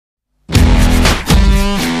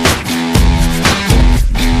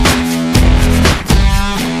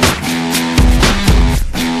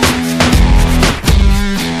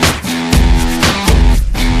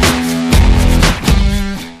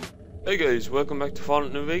so welcome back to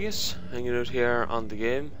Fallout New Vegas. Hanging out here on the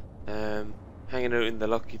game, hanging out in the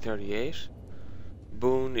Lucky 38.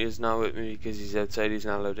 Boone is now with me because he's outside, he's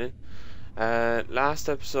not allowed in. Last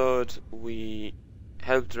episode we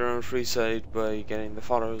helped around Freeside by getting the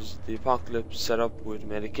followers of the apocalypse set up with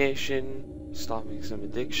medication, stopping some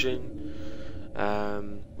addiction.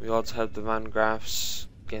 We also helped the Van Graffs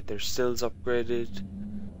get their stills upgraded.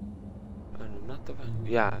 Oh, no, not the Van...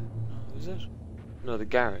 yeah, no, is it? No, the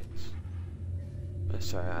Garretts.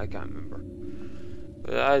 Sorry, I can't remember.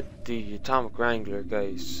 But the Atomic Wrangler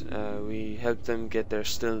guys, we helped them get their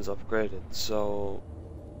stills upgraded, so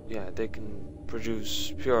yeah, they can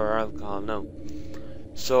produce pure alcohol now.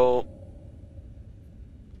 So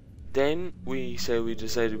then we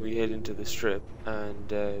decided we head into the strip, and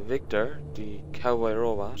Victor, the cowboy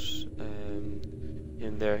robot,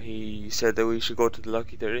 in there, he said that we should go to the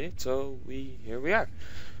Lucky 38, so here we are.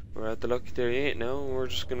 We're at the Lucky 38 now, and we're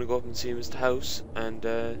just gonna go up and see Mr. House and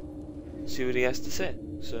see what he has to say.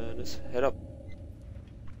 So let's head up.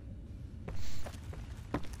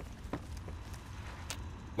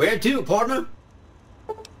 Where to, partner?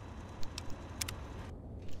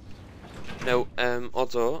 Now,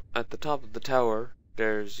 also at the top of the tower,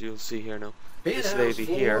 you'll see here now, this lady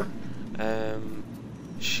here.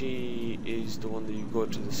 She is the one that you go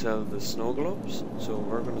to sell the snow globes. So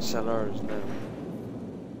we're gonna sell ours now.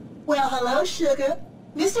 Well, hello, sugar.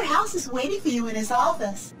 Mr. House is waiting for you in his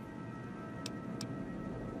office.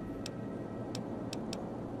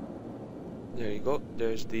 There you go.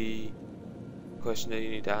 There's the question that you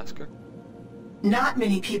need to ask her. Not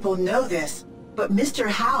many people know this, but Mr.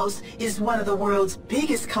 House is one of the world's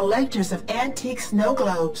biggest collectors of antique snow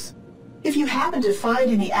globes. If you happen to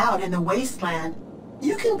find any out in the wasteland,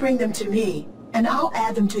 you can bring them to me, and I'll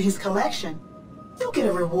add them to his collection. You'll get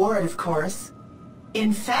a reward, of course.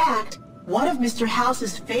 In fact, one of Mr.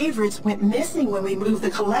 House's favorites went missing when we moved the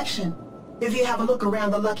collection. If you have a look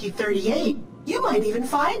around the Lucky 38, you might even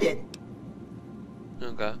find it.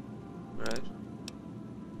 Okay, right.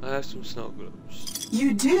 I have some snow globes.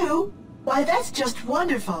 You do? Why, that's just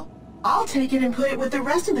wonderful. I'll take it and put it with the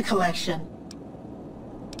rest of the collection.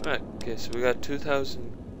 Right, okay, so we got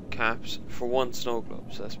 2,000 caps for one snow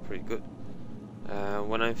globe, so that's pretty good.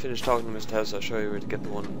 When I finish talking to Mr. House, I'll show you where to get the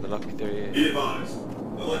one in the Lucky 38. Be advised,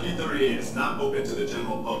 the Lucky 38 is not open to the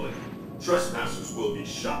general public. Trespassers will be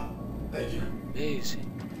shot. Thank you.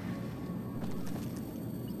 Amazing.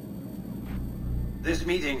 This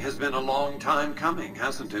meeting has been a long time coming,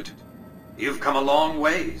 hasn't it? You've come a long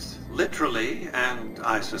ways, literally, and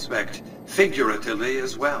I suspect figuratively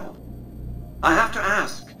as well. I have to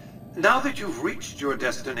ask, now that you've reached your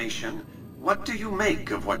destination, what do you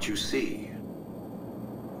make of what you see?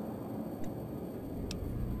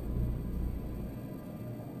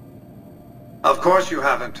 Of course you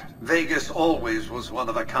haven't. Vegas always was one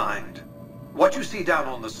of a kind. What you see down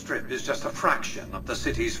on the strip is just a fraction of the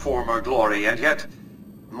city's former glory, and yet,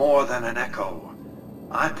 more than an echo,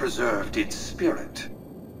 I preserved its spirit.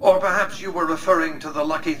 Or perhaps you were referring to the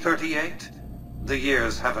Lucky 38? The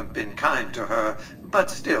years haven't been kind to her,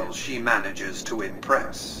 but still she manages to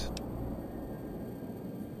impress.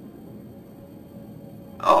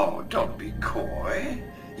 Oh, don't be coy.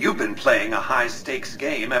 You've been playing a high-stakes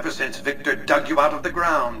game ever since Victor dug you out of the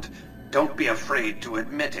ground. Don't be afraid to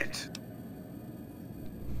admit it.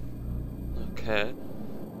 Okay.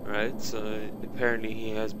 Right, so apparently he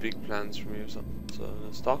has big plans for me or something. So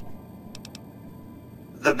let's talk.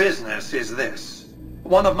 The business is this.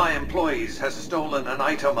 One of my employees has stolen an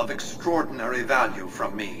item of extraordinary value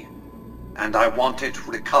from me, and I want it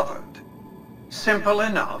recovered. Simple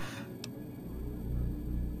enough.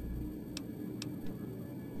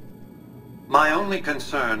 My only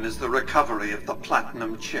concern is the recovery of the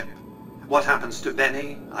platinum chip. What happens to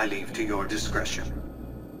Benny, I leave to your discretion.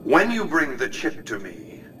 When you bring the chip to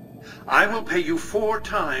me, I will pay you 4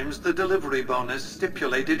 times the delivery bonus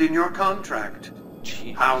stipulated in your contract.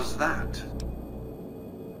 Jeez. How's that?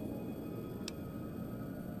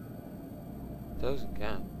 Doesn't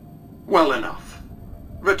count. Well enough.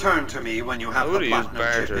 Return to me when you have the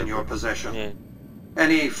platinum chip in your possession. Yeah.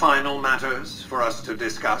 Any final matters for us to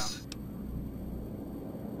discuss?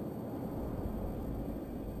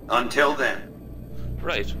 Until then.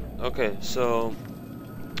 Right, okay, so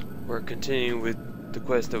we're continuing with the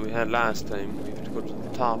quest that we had last time. We have to go to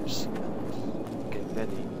the tops, get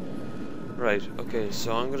Benny. Right, okay,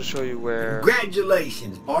 so I'm going to show you where...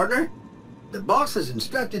 Congratulations, partner. The boss has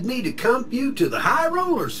instructed me to comp you to the High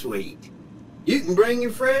Roller Suite. You can bring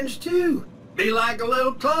your friends too. Be like a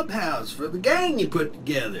little clubhouse for the gang you put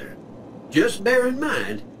together. Just bear in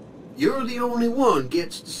mind, you're the only one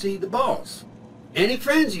gets to see the boss. Any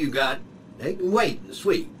friends you got, They can wait in the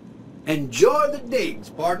suite. Enjoy the digs,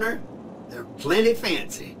 partner. They're plenty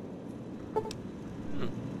fancy.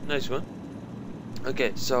 Nice one.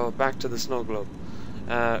 Okay, so back to the snow globe.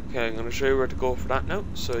 Okay, I'm going to show you where to go for that now.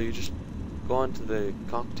 So you just go onto the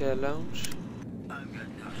cocktail lounge.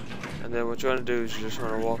 And then what you want to do is you just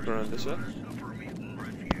want to walk around this way.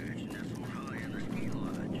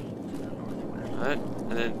 Alright,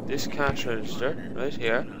 and then this cash register right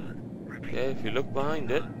here. Okay, if you look behind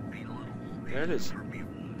it, there it is.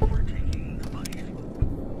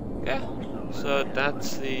 Yeah, so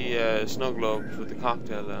that's the snow globe for the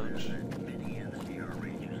cocktail lounge.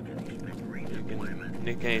 You can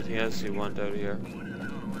nick anything else you want out of here.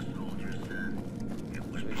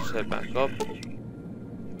 We just head back up.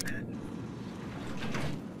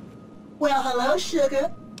 Well, hello,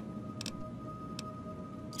 sugar.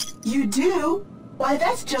 You do? Why,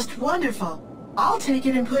 that's just wonderful. I'll take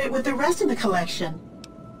it and put it with the rest of the collection.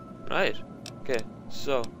 Right. Okay,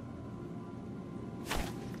 so.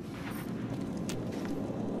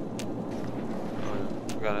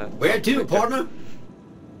 Where to, partner?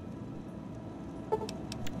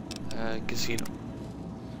 Casino.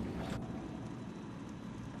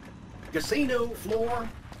 Casino floor.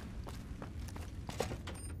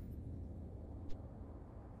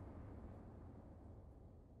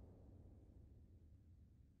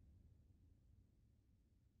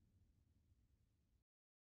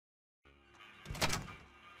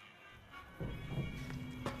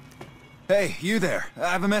 Hey, you there.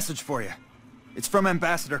 I have a message for you. It's from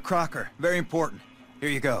Ambassador Crocker. Very important. Here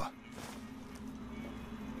you go.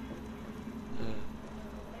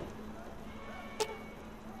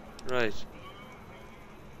 Right.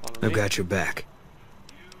 I've got your back.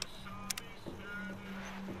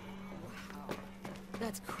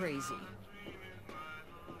 That's crazy.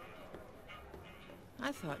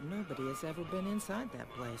 I thought nobody has ever been inside that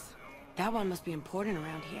place. That one must be important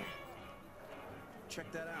around here. Check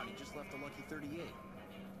that out. He just left the Lucky 38.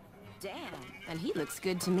 Damn. And he looks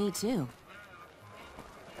good to me, too.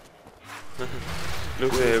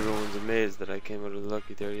 Looks like everyone's amazed that I came out of the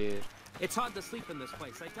Lucky 38. It's hard to sleep in this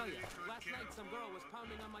place, I tell you. Last night some girl was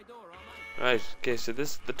pounding on my door all night. Right, okay, so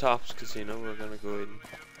this is the Tops Casino. We're gonna go in and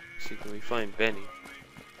see can we find Benny.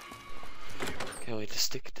 Can't wait to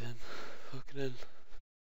stick it to him. Fucking hell.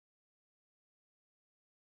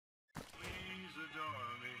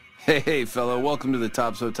 Hey, fella, welcome to the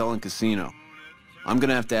Tops Hotel and Casino. I'm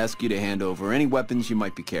gonna have to ask you to hand over any weapons you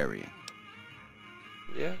might be carrying.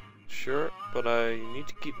 Yeah, sure, but I need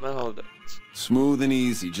to keep my holdouts. Smooth and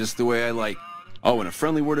easy, just the way I like. Oh, and a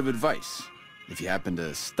friendly word of advice. If you happen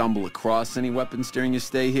to stumble across any weapons during your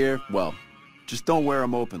stay here, well, just don't wear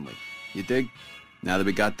them openly. You dig? Now that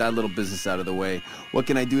we got that little business out of the way, what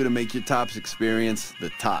can I do to make your Tops experience the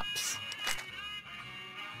tops?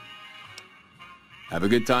 Have a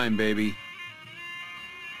good time, baby.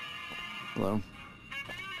 Hello?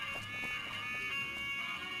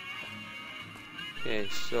 Okay,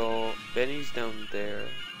 so Benny's down there.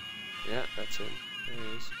 Yeah, that's him. There he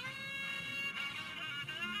is.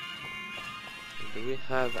 And do we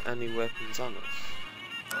have any weapons on us?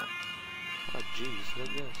 Oh jeez, look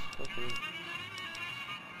at this. Fucking hell.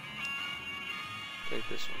 Take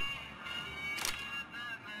this one.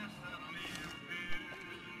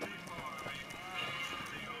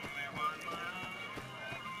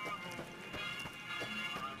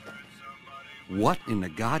 What in the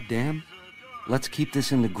goddamn? Let's keep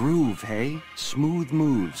this in the groove, hey? Smooth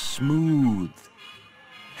moves, smooth.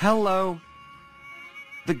 Hello?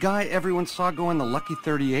 The guy everyone saw go in the Lucky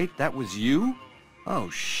 38, that was you?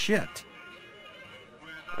 Oh, shit.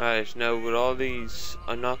 Right, now with all these,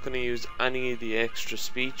 I'm not going to use any of the extra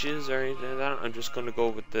speeches or anything like that. I'm just going to go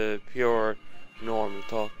with the pure normal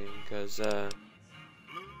talking, because it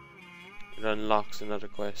unlocks another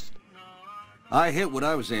quest. I hit what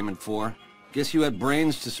I was aiming for. Guess you had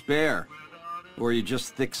brains to spare. Or you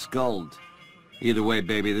just thick-skulled. Either way,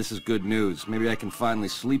 baby, this is good news. Maybe I can finally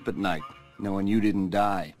sleep at night, knowing you didn't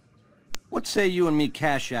die. What say you and me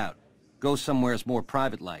cash out? Go somewheres more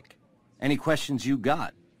private-like. Any questions you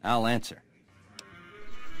got, I'll answer.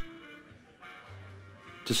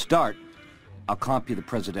 To start, I'll comp you the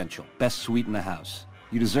presidential. Best suite in the house.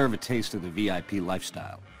 You deserve a taste of the VIP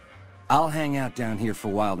lifestyle. I'll hang out down here for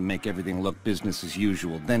a while to make everything look business as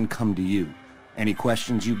usual, then come to you. Any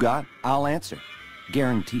questions you got, I'll answer.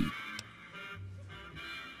 Guaranteed.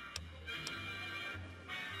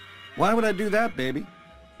 Why would I do that, baby?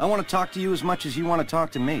 I want to talk to you as much as you want to talk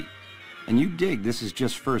to me. And you dig this is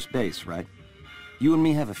just first base, right? You and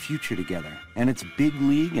me have a future together, and it's big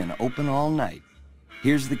league and open all night.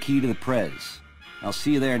 Here's the key to the Prez. I'll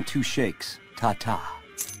see you there in 2 shakes. Ta-ta.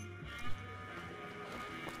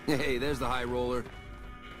 Hey, there's the high roller.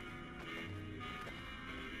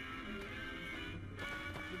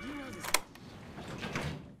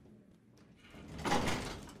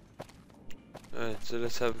 Alright, so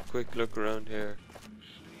let's have a quick look around here.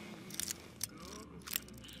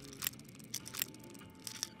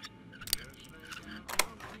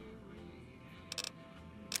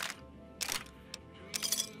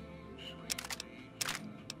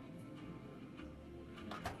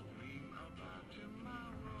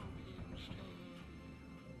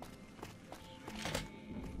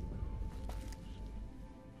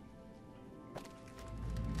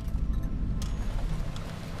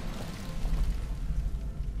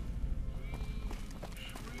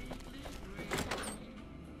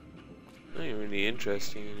 Nothing really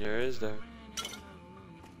interesting in here, is there?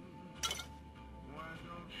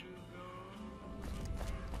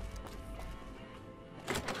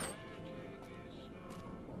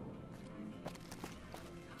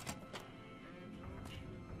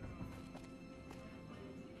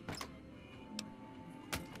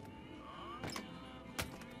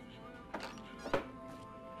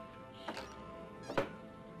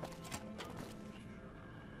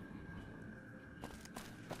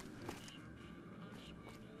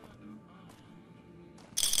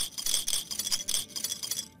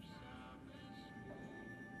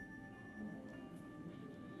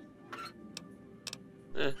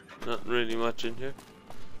 Not really much in here.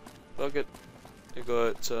 Fuck it. I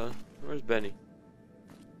got, where's Benny?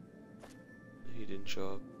 He didn't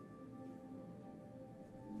show up.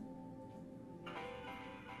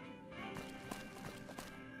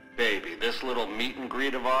 Baby, this little meet and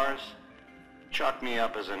greet of ours, chalk me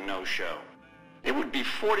up as a no-show. It would be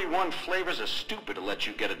 41 flavors of stupid to let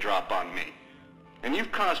you get a drop on me. And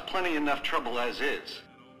you've caused plenty enough trouble as is.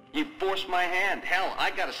 You forced my hand. Hell,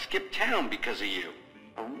 I gotta skip town because of you.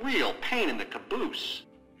 A real pain in the caboose.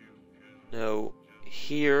 Now,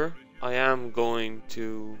 here I am going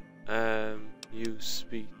to use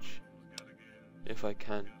speech, if I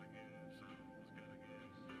can.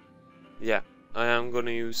 Yeah, I am going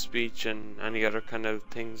to use speech and any other kind of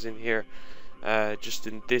things in here, just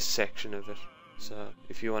in this section of it. So,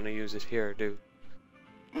 if you want to use it here, do.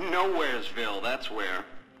 Nowheresville, that's where.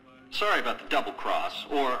 Sorry about the double cross,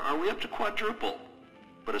 or are we up to quadruple?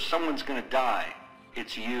 But if someone's gonna die,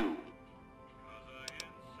 it's you.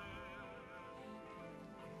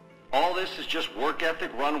 All this is just work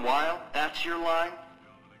ethic run wild? That's your line?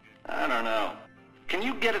 I don't know. Can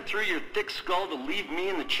you get it through your thick skull to leave me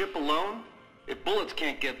and the chip alone? If bullets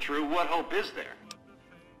can't get through, what hope is there?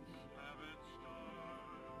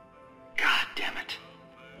 God damn it.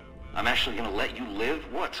 I'm actually gonna let you live?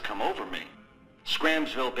 What's come over me?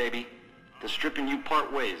 Scramsville, baby. The stripping you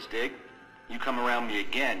part ways, dig? You come around me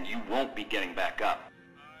again, you won't be getting back up.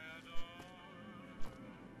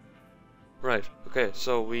 Right, okay,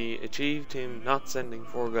 so we achieved him not sending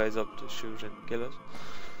 4 guys up to shoot and kill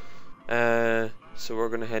us. So we're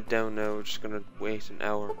gonna head down now, we're just gonna wait an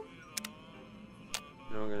hour.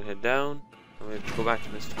 Now we're gonna head down, and we have to go back to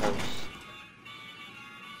Mr. House.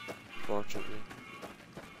 Fortunately.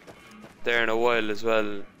 There in a while as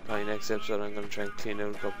well, probably next episode I'm gonna try and clean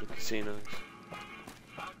out a couple of casinos.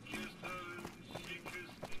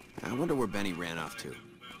 I wonder where Benny ran off to.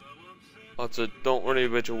 Also, don't worry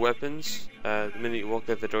about your weapons. The minute you walk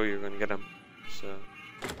out the door, you're gonna get them. So.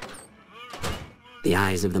 The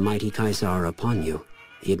eyes of the mighty Caesar are upon you.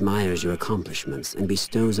 He admires your accomplishments and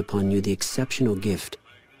bestows upon you the exceptional gift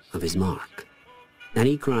of his mark.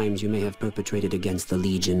 Any crimes you may have perpetrated against the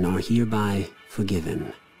Legion are hereby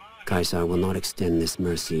forgiven. Caesar will not extend this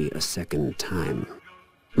mercy a second time.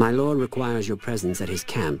 My lord requires your presence at his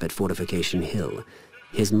camp at Fortification Hill.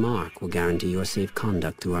 His mark will guarantee your safe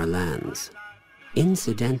conduct through our lands.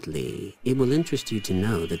 Incidentally, it will interest you to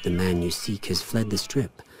know that the man you seek has fled the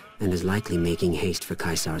Strip and is likely making haste for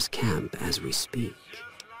Caesar's camp as we speak.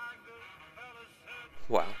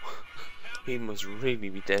 Wow. He must really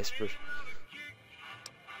be desperate.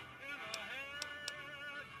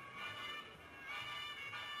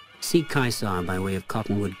 Seek Caesar by way of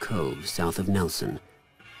Cottonwood Cove, south of Nelson.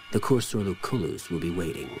 The Cursor Lucullus will be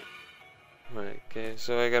waiting. Right, okay,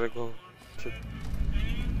 so I gotta go to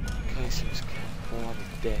Caesar's camp. What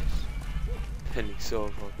a death. And he's so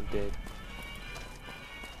fucking dead.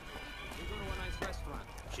 We go to a nice restaurant.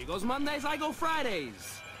 She goes Mondays, I go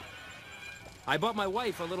Fridays. I bought my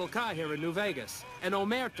wife a little car here in New Vegas, an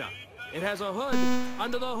Omerta. It has a hood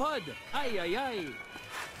under the hood. Ay, ay, ay.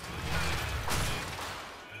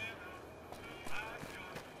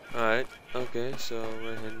 Alright, okay, so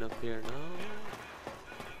we're heading up here now.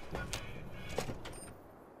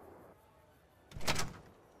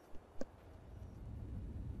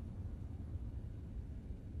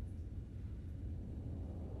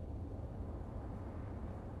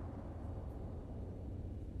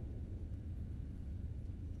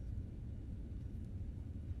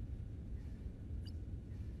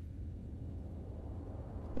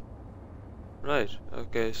 Right,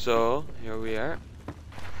 okay, so here we are.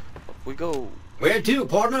 Up we go. Where to,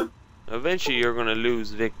 partner? Eventually you're gonna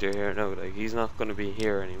lose Victor here now, like he's not gonna be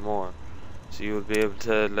here anymore. So you'll be able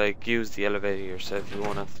to like use the elevator yourself, you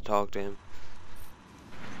won't have to talk to him.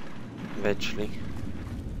 Eventually.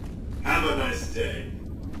 Have a nice day.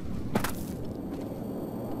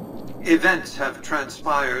 Events have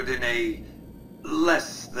transpired in a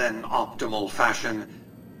less than optimal fashion.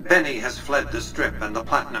 Benny has fled the Strip and the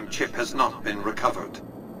Platinum chip has not been recovered.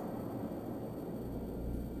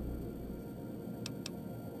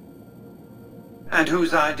 And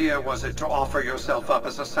whose idea was it to offer yourself up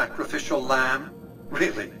as a sacrificial lamb?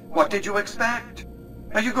 Really? What did you expect?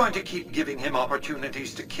 Are you going to keep giving him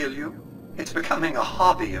opportunities to kill you? It's becoming a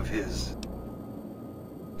hobby of his.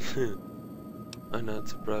 I'm not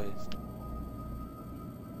surprised.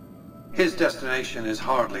 His destination is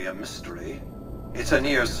hardly a mystery. It's a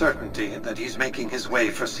near certainty that he's making his way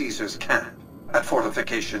for Caesar's camp at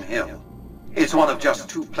Fortification Hill. It's one of just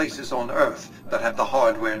 2 places on Earth that have the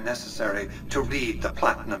hardware necessary to read the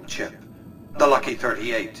Platinum chip. The Lucky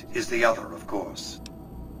 38 is the other, of course.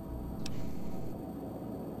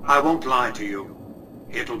 I won't lie to you.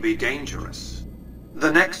 It'll be dangerous.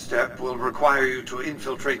 The next step will require you to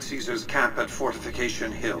infiltrate Caesar's camp at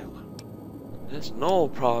Fortification Hill. That's no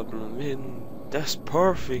problem, man. That's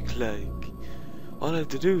perfect, like. All I have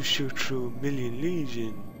to do is shoot through 1,000,000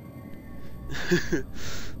 Legion.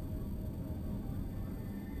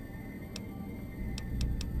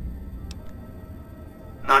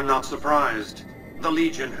 I'm not surprised. The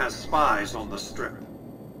Legion has spies on the Strip.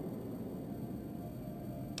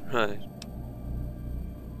 Right.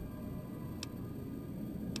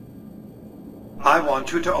 I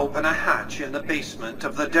want you to open a hatch in the basement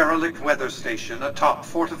of the derelict weather station atop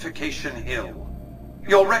Fortification Hill.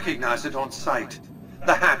 You'll recognize it on sight.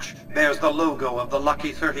 The hatch bears the logo of the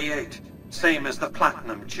Lucky 38, same as the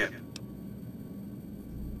Platinum chip.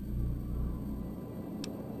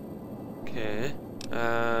 Okay.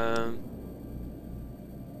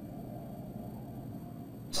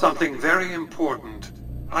 Something very important.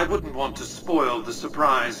 I wouldn't want to spoil the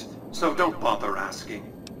surprise, so don't bother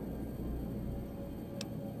asking.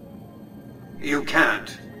 You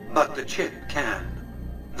can't, but the chip can.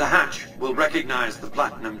 The hatch will recognize the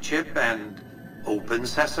Platinum chip and open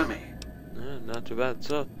sesame. Not too bad,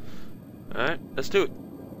 so. Alright, let's do it.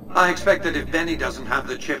 I expect that if Benny doesn't have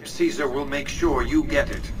the chip, Caesar will make sure you get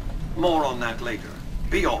it. More on that later.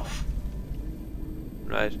 Be off.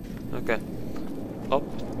 Right, okay. Up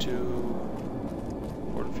to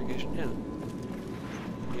Fortification Hill.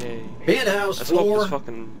 Yay. Penthouse Let's floor. hope this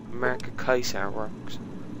fucking Mark Kaisar works.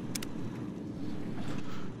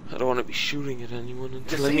 I don't want to be shooting at anyone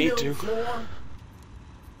until I need to. Floor.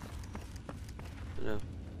 No.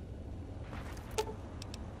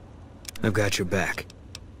 I've got your back.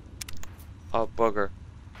 Oh, bugger.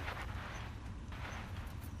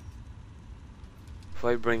 If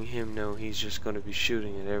I bring him now, he's just going to be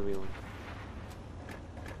shooting at everyone.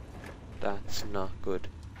 That's not good.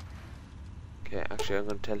 Okay, actually I'm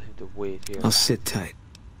going to tell him to wait here. I'll sit tight.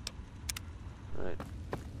 Right.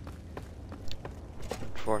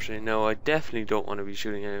 Unfortunately, no, I definitely don't want to be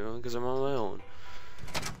shooting at anyone because I'm on my own.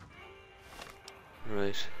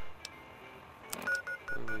 Right.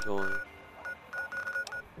 Where are we going?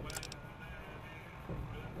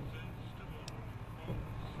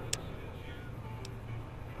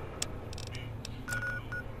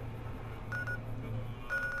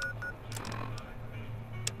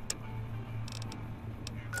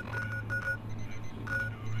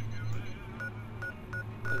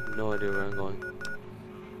 I have no idea where I'm going.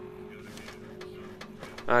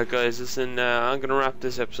 Alright guys, listen, I'm gonna wrap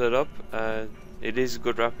this episode up. It is a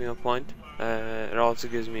good wrapping up point. It also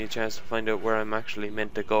gives me a chance to find out where I'm actually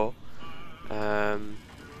meant to go.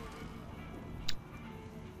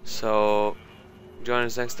 So join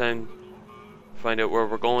us next time, find out where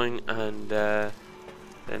we're going, and then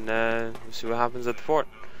we'll see what happens at the fort.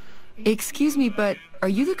 Excuse me, but are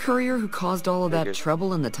you the courier who caused all of that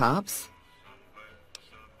trouble in the tops?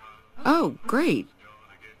 Oh, great.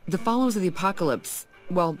 The followers of the apocalypse,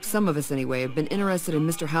 well, some of us anyway, have been interested in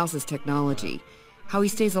Mr. House's technology, how he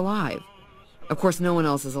stays alive. Of course, no one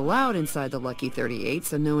else is allowed inside the Lucky 38,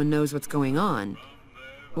 so no one knows what's going on.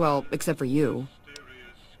 Well, except for you.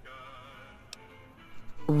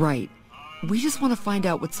 Right. We just want to find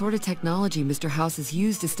out what sort of technology Mr. House has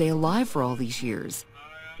used to stay alive for all these years.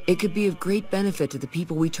 It could be of great benefit to the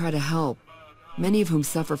people we try to help, many of whom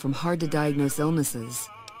suffer from hard-to-diagnose illnesses.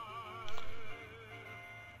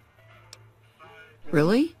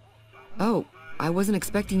 Really? Oh, I wasn't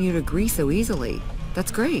expecting you to agree so easily. That's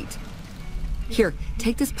great. Here,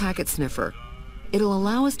 take this packet sniffer. It'll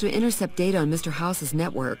allow us to intercept data on Mr. House's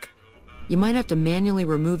network. You might have to manually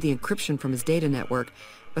remove the encryption from his data network,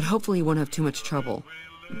 but hopefully you won't have too much trouble.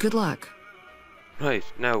 Good luck. Right,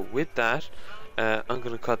 now with that, I'm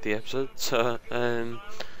gonna cut the episode, so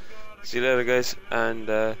see you later guys, and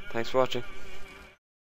thanks for watching.